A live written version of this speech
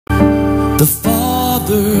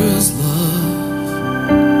Father's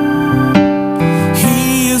love.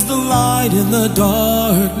 He is the light in the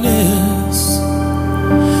darkness,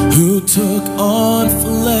 who took on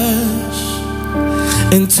flesh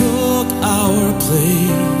and took our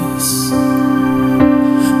place.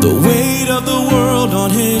 The weight of the world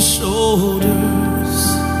on his shoulders,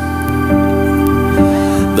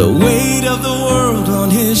 the weight of the world on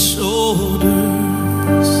his shoulders.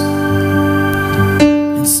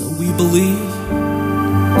 And so we believe,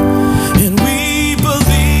 and we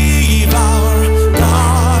believe our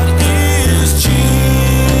God is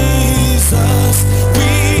Jesus.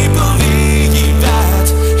 We believe that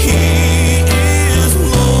he is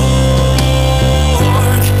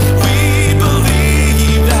Lord. We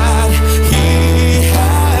believe that he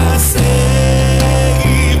has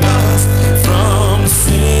saved us from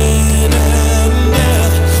sin and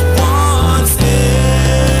death once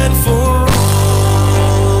and for all.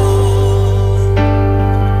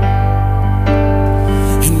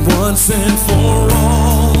 And once and for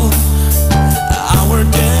all, our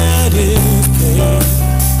debt is paid.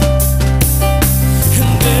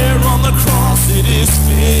 And there on the cross it is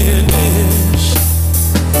finished.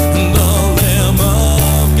 And the Lamb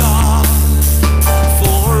of God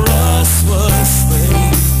for us was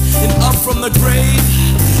slain. And up from the grave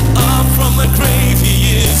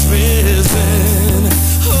he is risen.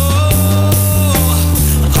 Oh,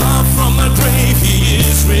 up from the grave he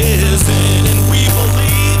is risen. And we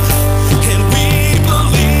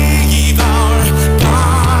believe our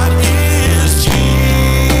God is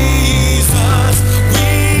Jesus.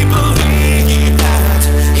 We believe that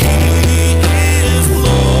he is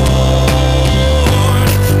Lord.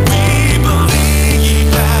 We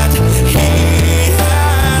believe that he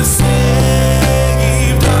has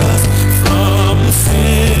saved us from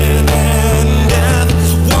sin and death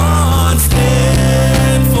once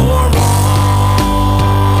and for all.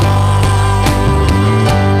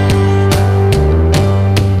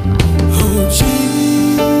 Oh,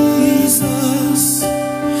 Jesus,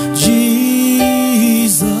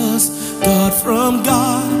 Jesus, God from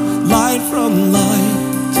God, light from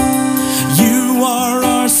light. You are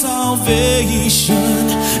our salvation,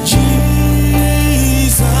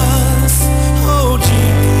 Jesus. Oh,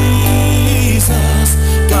 Jesus,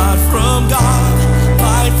 God from God,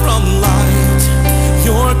 light from light.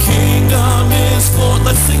 Your kingdom is full.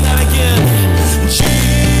 Let's sing that again. Jesus,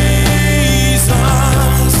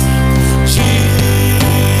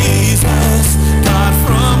 Jesus, God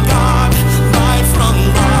from God, light from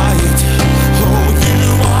light. Oh, you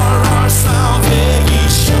are our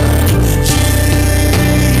salvation,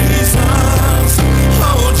 Jesus.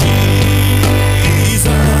 Oh,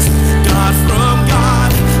 Jesus, God from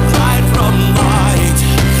God, light from light.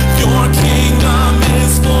 Your kingdom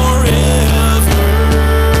is forever.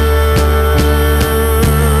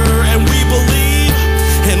 And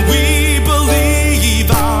we believe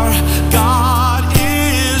our God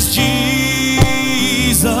is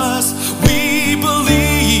Jesus. We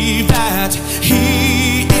believe that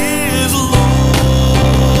he is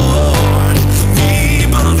Lord. We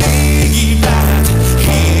believe that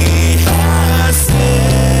he has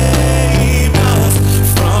saved us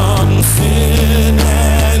from sin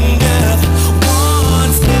and death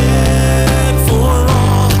once and for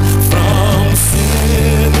all. From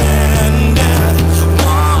sin and death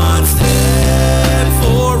once and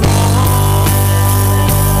for all.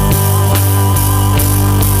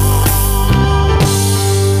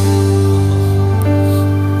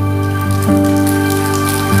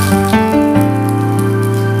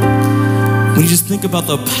 When you just think about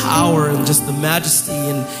the power and just the majesty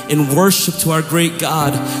and worship to our great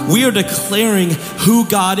God, we are declaring who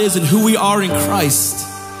God is and who we are in Christ.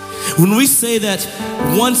 When we say that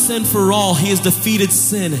once and for all he has defeated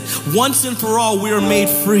sin, once and for all we are made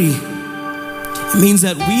free, it means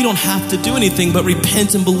that we don't have to do anything but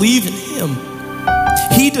repent and believe in him.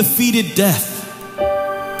 He defeated death.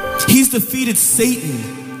 He's defeated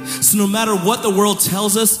Satan. So no matter what the world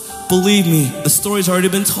tells us, believe me, the story's already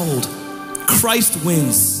been told. Christ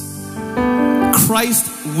wins.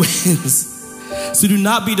 Christ wins. So do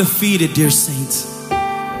not be defeated, dear saints.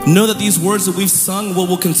 Know that these words that we've sung, what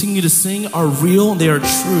we'll continue to sing, are real, they are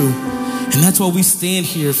true. And that's why we stand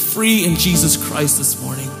here free in Jesus Christ this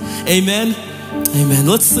morning. Amen. Amen.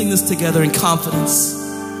 Let's sing this together in confidence.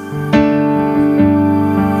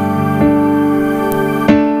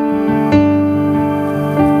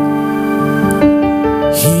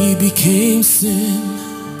 He became sin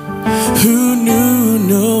who knew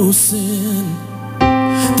no sin,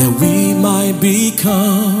 that we might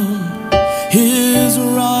become his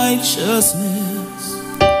righteousness.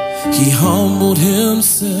 He humbled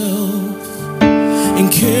himself and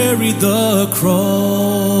carried the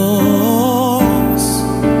cross,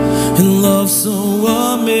 and love so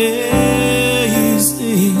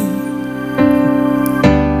amazing.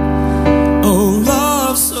 Oh,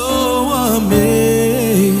 love so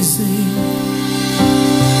amazing.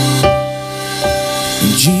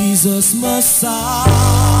 Jesus Messiah,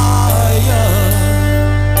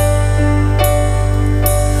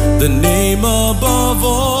 the name above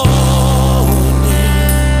all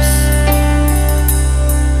names,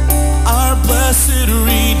 our blessed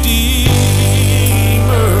Redeemer.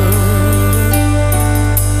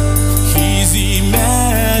 He's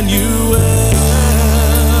Emmanuel,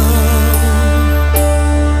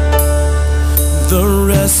 the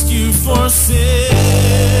rescue for sinners,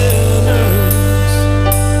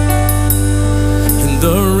 and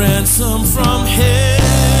the ransom from heaven.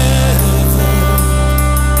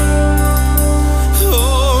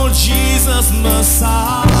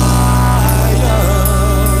 Messiah,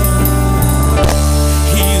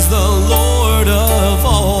 He's the Lord of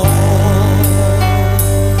all,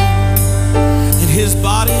 and His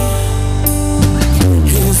body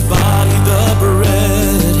the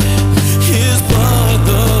bread, His blood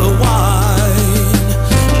the wine,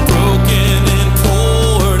 broken and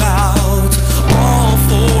poured out, all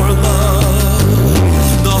for love.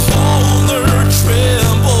 The whole earth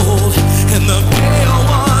trembled, and the veil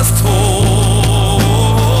was torn.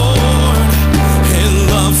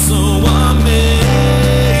 So amazing,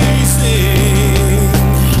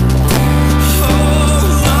 oh,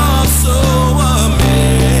 love so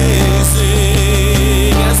amazing.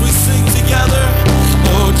 As we sing together,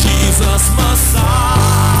 oh, Jesus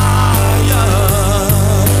Messiah,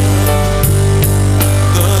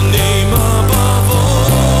 the name above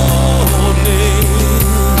all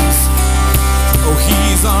names. Oh,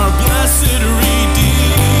 He's our blessed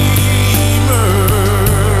Redeemer,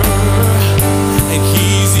 and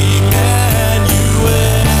He's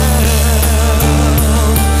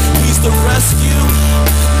the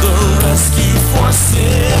rescue for sinners,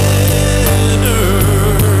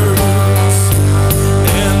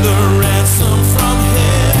 and the ransom from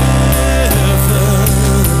heaven.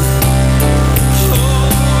 Oh,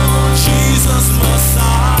 Jesus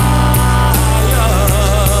Messiah,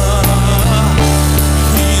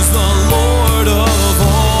 He's the Lord of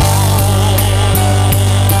all,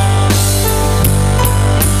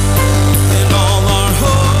 and all our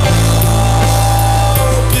hope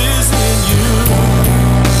is in You.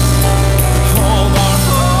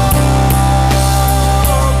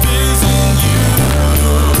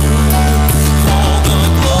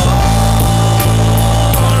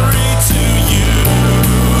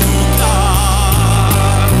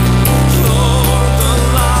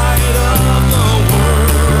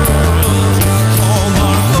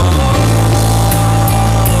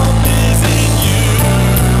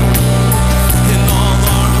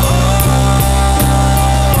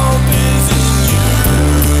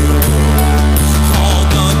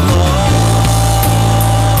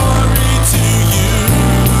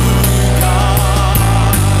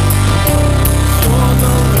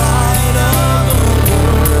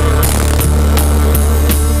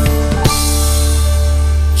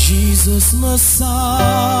 Jesus Messiah,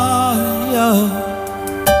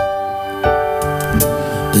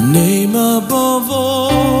 the name above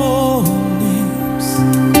all names.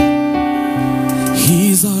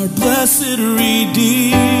 He's our blessed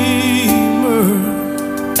Redeemer,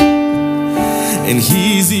 and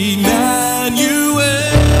He's Emmanuel.